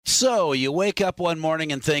So you wake up one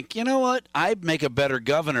morning and think, you know what? I'd make a better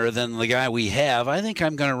governor than the guy we have. I think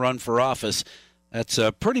I'm going to run for office. That's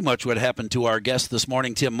pretty much what happened to our guest this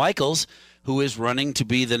morning, Tim Michels, who is running to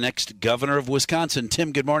be the next governor of Wisconsin.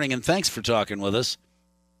 Tim, good morning, and thanks for talking with us.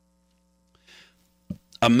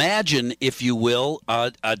 Imagine, if you will,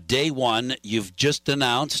 a day one. You've just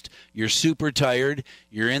announced you're super tired.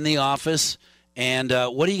 You're in the office. And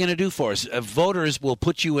what are you going to do for us? Voters will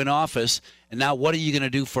put you in office, and now what are you going to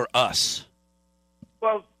do for us?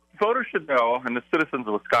 Well, voters should know, and the citizens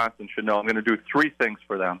of Wisconsin should know, I'm going to do three things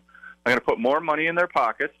for them. I'm going to put more money in their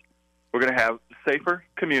pockets. We're going to have safer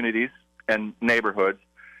communities and neighborhoods,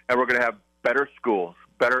 and we're going to have better schools,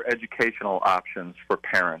 better educational options for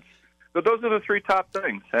parents. So those are the three top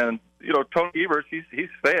things. And, you know, Tony Evers, he's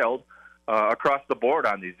failed across the board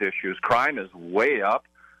on these issues. Crime is way up.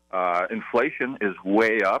 Inflation is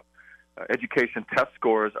way up. Education test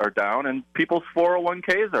scores are down, and people's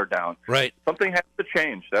 401ks are down. Right. Something has to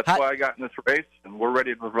change. That's why I got in this race, and we're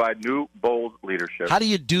ready to provide new, bold leadership. How do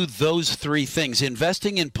you do those three things?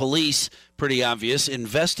 Investing in police, pretty obvious.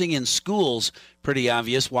 Investing in schools, pretty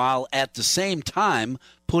obvious, while at the same time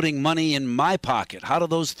putting money in my pocket. How do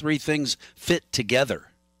those three things fit together?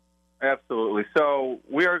 Absolutely. So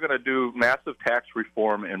we are going to do massive tax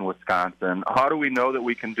reform in Wisconsin. How do we know that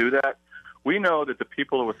we can do that? We know that the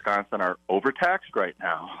people of Wisconsin are overtaxed right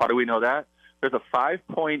now. How do we know that? There's a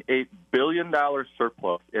 $5.8 billion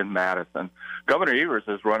surplus in Madison. Governor Evers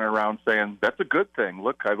is running around saying, that's a good thing.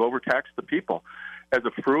 Look, I've overtaxed the people. As a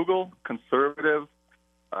frugal, conservative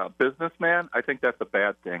businessman, I think that's a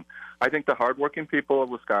bad thing. I think the hardworking people of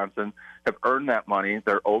Wisconsin have earned that money.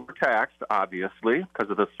 They're overtaxed, obviously, because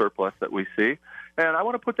of the surplus that we see. And I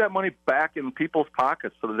want to put that money back in people's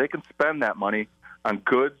pockets so that they can spend that money on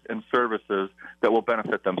goods and services that will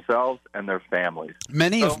benefit themselves and their families.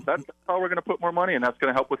 That's how we're going to put more money, and that's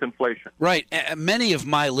going to help with inflation. Right. Many of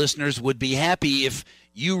my listeners would be happy if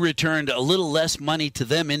you returned a little less money to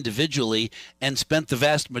them individually and spent the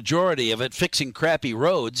vast majority of it fixing crappy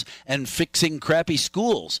roads and fixing crappy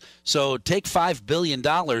schools. So take $5 billion,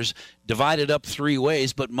 divide it up three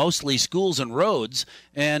ways, but mostly schools and roads.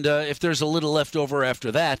 And if there's a little left over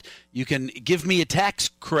after that, you can give me a tax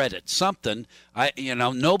credit, something.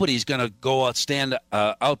 Nobody's going to go out, stand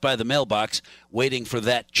out by the mailbox waiting for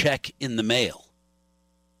that check in the mail.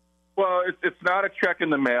 Well, it's not a check in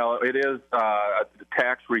the mail. It is a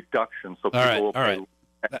tax reduction, so people will pay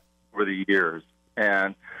over the years.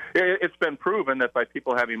 And it's been proven that by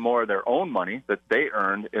people having more of their own money that they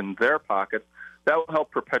earned in their pockets, that will help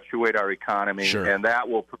perpetuate our economy, and that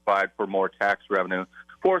will provide for more tax revenue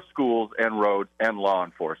for schools and roads and law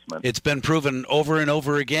enforcement. It's been proven over and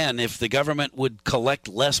over again. If the government would collect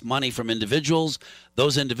less money from individuals,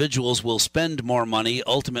 those individuals will spend more money,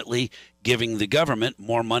 ultimately giving the government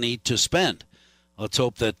more money to spend. Let's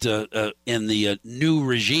hope that in the new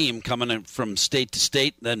regime coming in from state to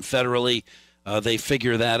state, then federally, they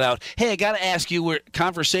figure that out. Hey, I got to ask you,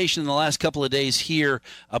 conversation in the last couple of days here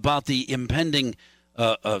about the impending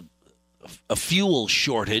a fuel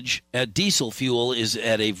shortage. Diesel fuel is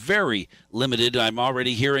at a very limited. I'm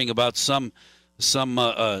already hearing about some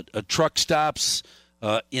truck stops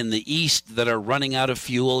in the east that are running out of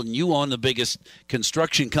fuel. And you own the biggest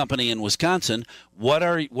construction company in Wisconsin. What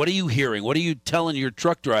are you hearing? What are you telling your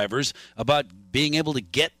truck drivers about being able to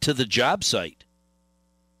get to the job site?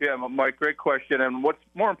 Yeah, Mike, great question. And what's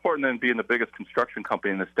more important than being the biggest construction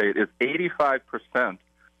company in the state is 85%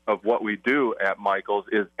 of what we do at Michels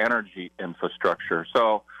is energy infrastructure.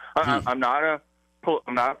 So I'm not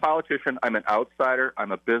a politician. I'm an outsider.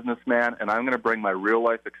 I'm a businessman, and I'm going to bring my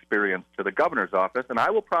real-life experience to the governor's office, and I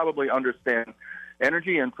will probably understand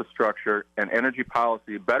energy infrastructure and energy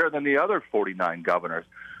policy better than the other 49 governors.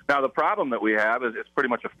 Now, the problem that we have is it's pretty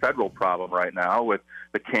much a federal problem right now with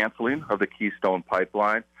the canceling of the Keystone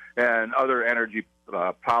Pipeline and other energy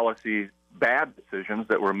policy bad decisions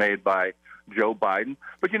that were made by Joe Biden.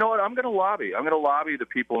 But you know what? I'm going to lobby. I'm going to lobby the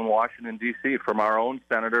people in Washington, D.C., from our own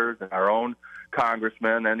senators and our own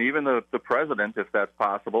congressmen and even the president, if that's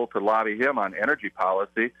possible, to lobby him on energy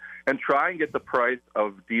policy and try and get the price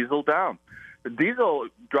of diesel down. Diesel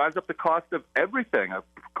drives up the cost of everything,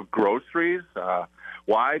 groceries.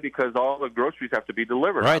 Why? Because all the groceries have to be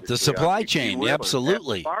delivered. Right, the supply chain,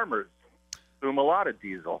 absolutely. Farmers consume a lot of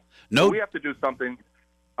diesel. No, so we have to do something.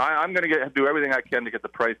 I'm going to do everything I can to get the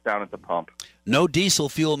price down at the pump. No diesel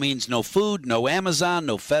fuel means no food, no Amazon,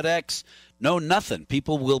 no FedEx, no nothing.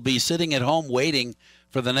 People will be sitting at home waiting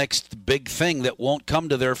for the next big thing that won't come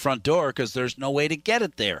to their front door because there's no way to get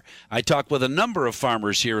it there. I talked with a number of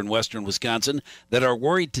farmers here in western Wisconsin that are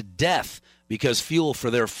worried to death because fuel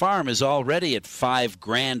for their farm is already at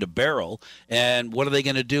 $5,000 a barrel. And what are they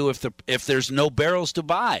going to do if there's no barrels to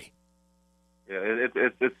buy? Yeah,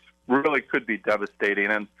 it's really could be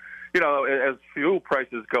devastating. And, as fuel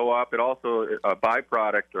prices go up, it also a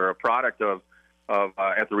byproduct or a product of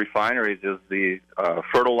at the refineries is the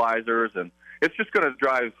fertilizers, and it's just going to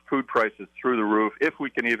drive food prices through the roof if we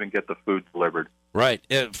can even get the food delivered. Right.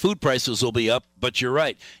 Food prices will be up, but you're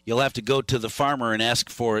right. You'll have to go to the farmer and ask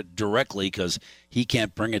for it directly because he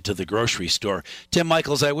can't bring it to the grocery store. Tim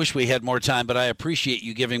Michels, I wish we had more time, but I appreciate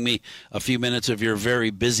you giving me a few minutes of your very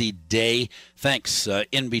busy day. Thanks.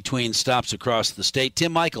 In between stops across the state.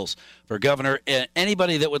 Tim Michels for governor.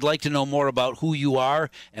 Anybody that would like to know more about who you are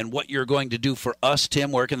and what you're going to do for us,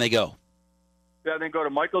 Tim, where can they go? Yeah, then go to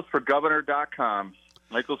michelsforgovernor.com.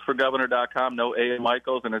 michelsforgovernor.com, no A in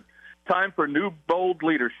Michels, and it's time for new, bold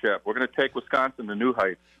leadership. We're going to take Wisconsin to new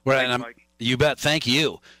heights. Right, Thanks, Mike. You bet. Thank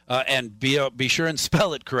you. And be sure and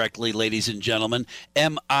spell it correctly, ladies and gentlemen.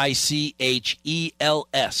 Michels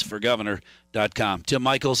for governor.com. Tim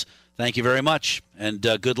Michels, thank you very much, and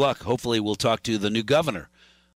good luck. Hopefully we'll talk to the new governor